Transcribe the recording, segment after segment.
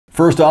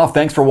First off,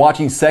 thanks for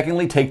watching.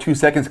 Secondly, take 2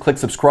 seconds, click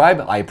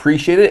subscribe. I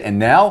appreciate it. And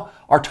now,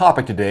 our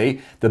topic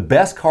today, the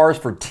best cars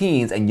for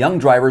teens and young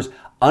drivers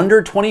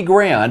under 20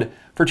 grand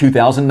for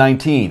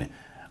 2019.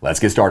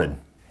 Let's get started.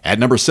 At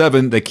number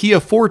 7, the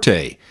Kia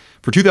Forte.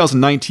 For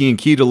 2019,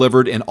 Kia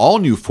delivered an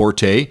all-new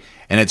Forte,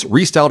 and its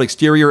restyled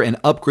exterior and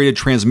upgraded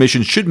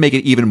transmission should make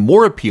it even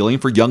more appealing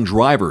for young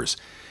drivers.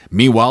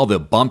 Meanwhile,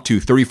 the bump to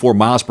 34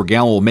 miles per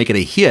gallon will make it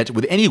a hit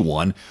with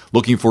anyone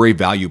looking for a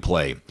value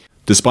play.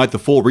 Despite the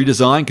full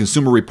redesign,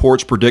 Consumer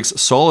Reports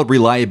predicts solid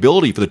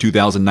reliability for the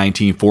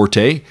 2019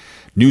 Forte.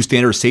 New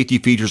standard safety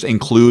features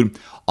include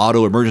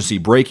auto emergency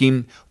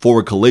braking,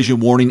 forward collision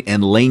warning,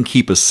 and lane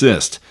keep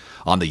assist.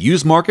 On the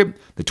used market,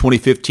 the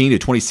 2015 to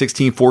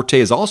 2016 Forte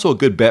is also a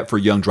good bet for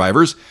young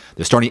drivers.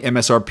 The starting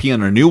MSRP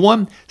on a new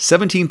one,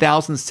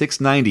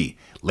 $17,690.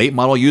 Late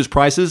model used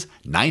prices,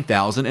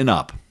 $9,000 and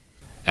up.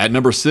 At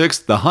number 6,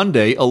 the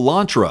Hyundai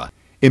Elantra.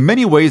 In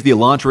many ways, the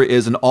Elantra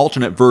is an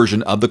alternate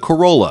version of the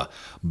Corolla.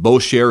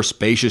 Both share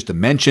spacious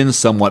dimensions,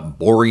 somewhat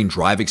boring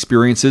drive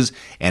experiences,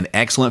 and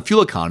excellent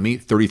fuel economy,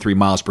 33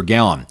 miles per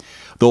gallon.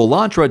 Though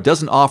Elantra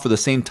doesn't offer the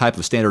same type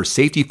of standard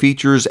safety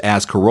features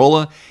as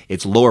Corolla,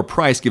 its lower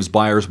price gives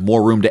buyers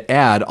more room to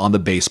add on the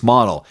base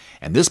model,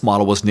 and this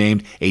model was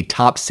named a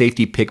Top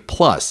Safety Pick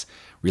Plus.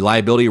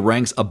 Reliability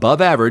ranks above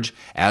average,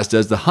 as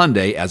does the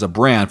Hyundai as a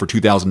brand for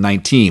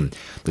 2019.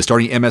 The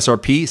starting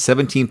MSRP,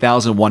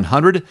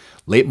 $17,100.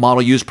 Late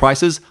model used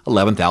prices,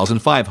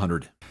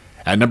 $11,500.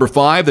 At number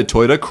 5, the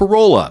Toyota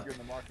Corolla.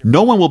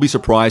 No one will be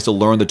surprised to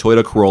learn the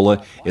Toyota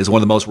Corolla is one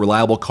of the most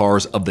reliable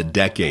cars of the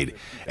decade.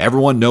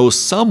 Everyone knows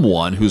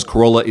someone whose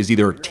Corolla is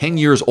either 10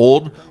 years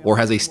old or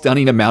has a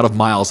stunning amount of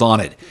miles on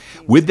it.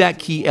 With that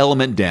key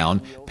element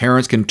down,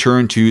 parents can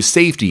turn to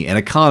safety and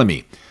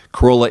economy.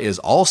 Corolla is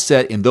all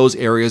set in those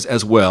areas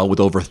as well, with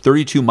over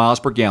 32 miles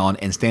per gallon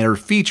and standard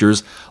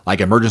features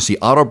like emergency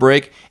auto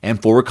brake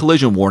and forward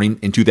collision warning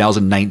in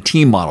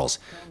 2019 models.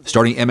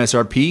 Starting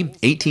MSRP,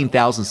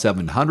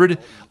 $18,700.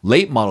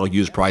 Late model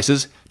used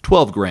prices,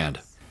 $12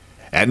 grand.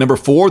 At number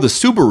 4, the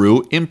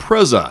Subaru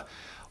Impreza.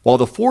 While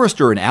the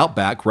Forester and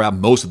Outback grab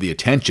most of the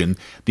attention,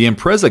 the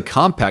Impreza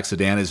compact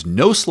sedan is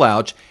no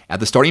slouch at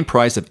the starting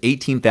price of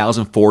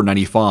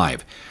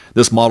 $18,495.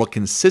 This model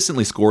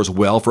consistently scores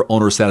well for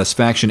owner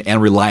satisfaction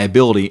and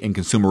reliability in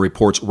Consumer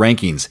Reports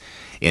rankings.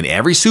 In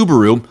every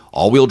Subaru,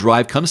 all-wheel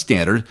drive comes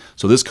standard,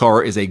 so this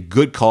car is a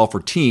good call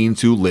for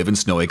teens who live in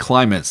snowy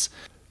climates.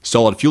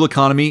 Solid fuel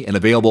economy and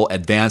available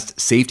advanced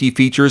safety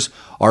features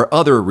are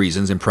other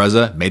reasons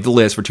Impreza made the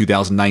list for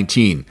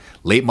 2019.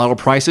 Late model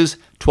prices,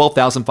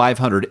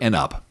 $12,500 and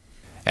up.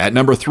 At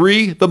number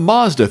 3, the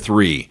Mazda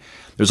 3.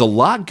 There's a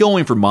lot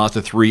going for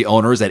Mazda 3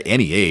 owners at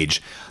any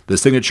age. The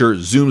signature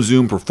Zoom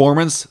Zoom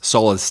performance,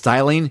 solid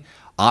styling,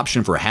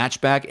 option for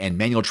hatchback, and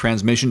manual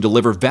transmission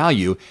deliver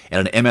value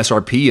at an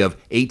MSRP of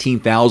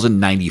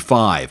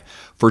 $18,095.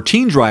 For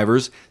teen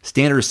drivers,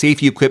 standard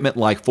safety equipment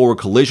like forward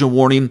collision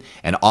warning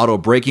and auto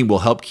braking will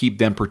help keep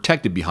them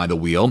protected behind the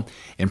wheel.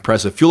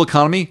 Impressive fuel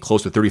economy,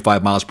 close to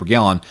 35 miles per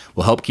gallon,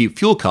 will help keep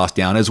fuel costs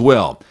down as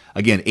well.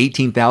 Again,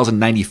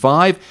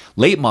 $18,095.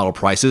 Late model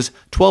prices,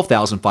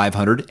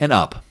 $12,500 and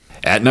up.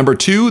 At number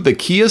 2, the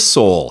Kia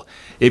Soul.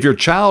 If your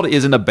child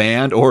is in a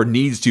band or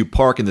needs to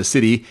park in the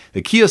city,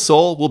 the Kia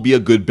Soul will be a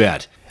good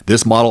bet.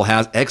 This model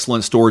has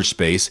excellent storage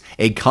space,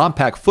 a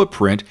compact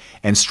footprint,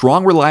 and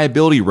strong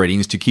reliability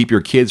ratings to keep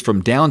your kids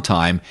from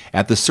downtime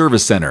at the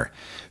service center.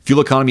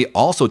 Fuel economy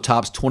also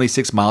tops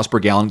 26 miles per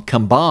gallon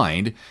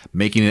combined,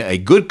 making it a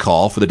good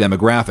call for the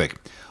demographic.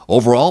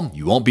 Overall,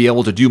 you won't be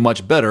able to do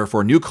much better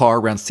for a new car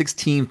around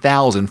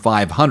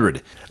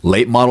 $16,500.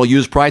 Late model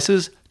used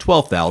prices,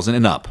 $12,000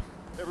 and up.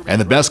 And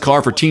the best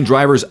car for teen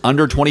drivers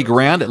under 20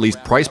 grand, at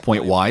least price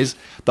point wise,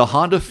 the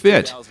Honda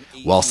Fit.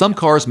 While some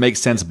cars make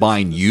sense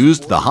buying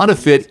used, the Honda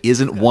Fit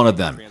isn't one of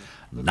them.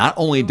 Not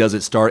only does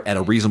it start at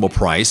a reasonable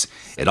price,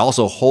 it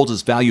also holds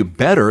its value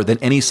better than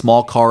any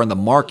small car in the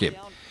market.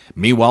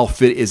 Meanwhile,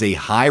 Fit is a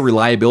high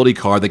reliability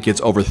car that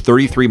gets over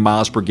 33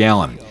 miles per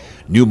gallon.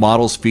 New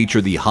models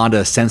feature the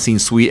Honda Sensing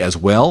Suite as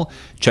well,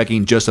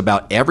 checking just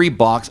about every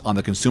box on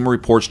the Consumer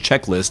Reports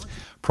checklist.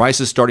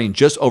 Prices starting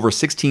just over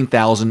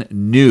 $16,000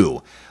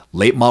 new.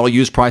 Late model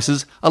used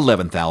prices,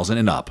 $11,000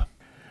 and up.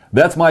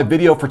 That's my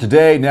video for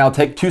today. Now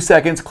take 2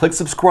 seconds, click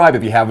subscribe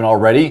if you haven't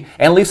already,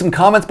 and leave some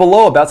comments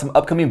below about some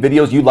upcoming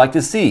videos you'd like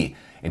to see.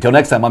 Until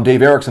next time, I'm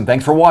Dave Erickson.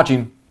 Thanks for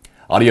watching.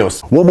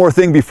 Adios. One more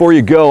thing before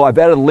you go, I've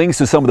added links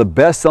to some of the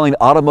best-selling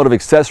automotive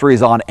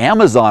accessories on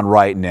Amazon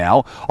right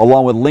now,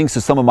 along with links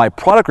to some of my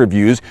product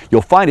reviews.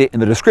 You'll find it in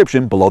the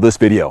description below this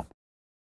video.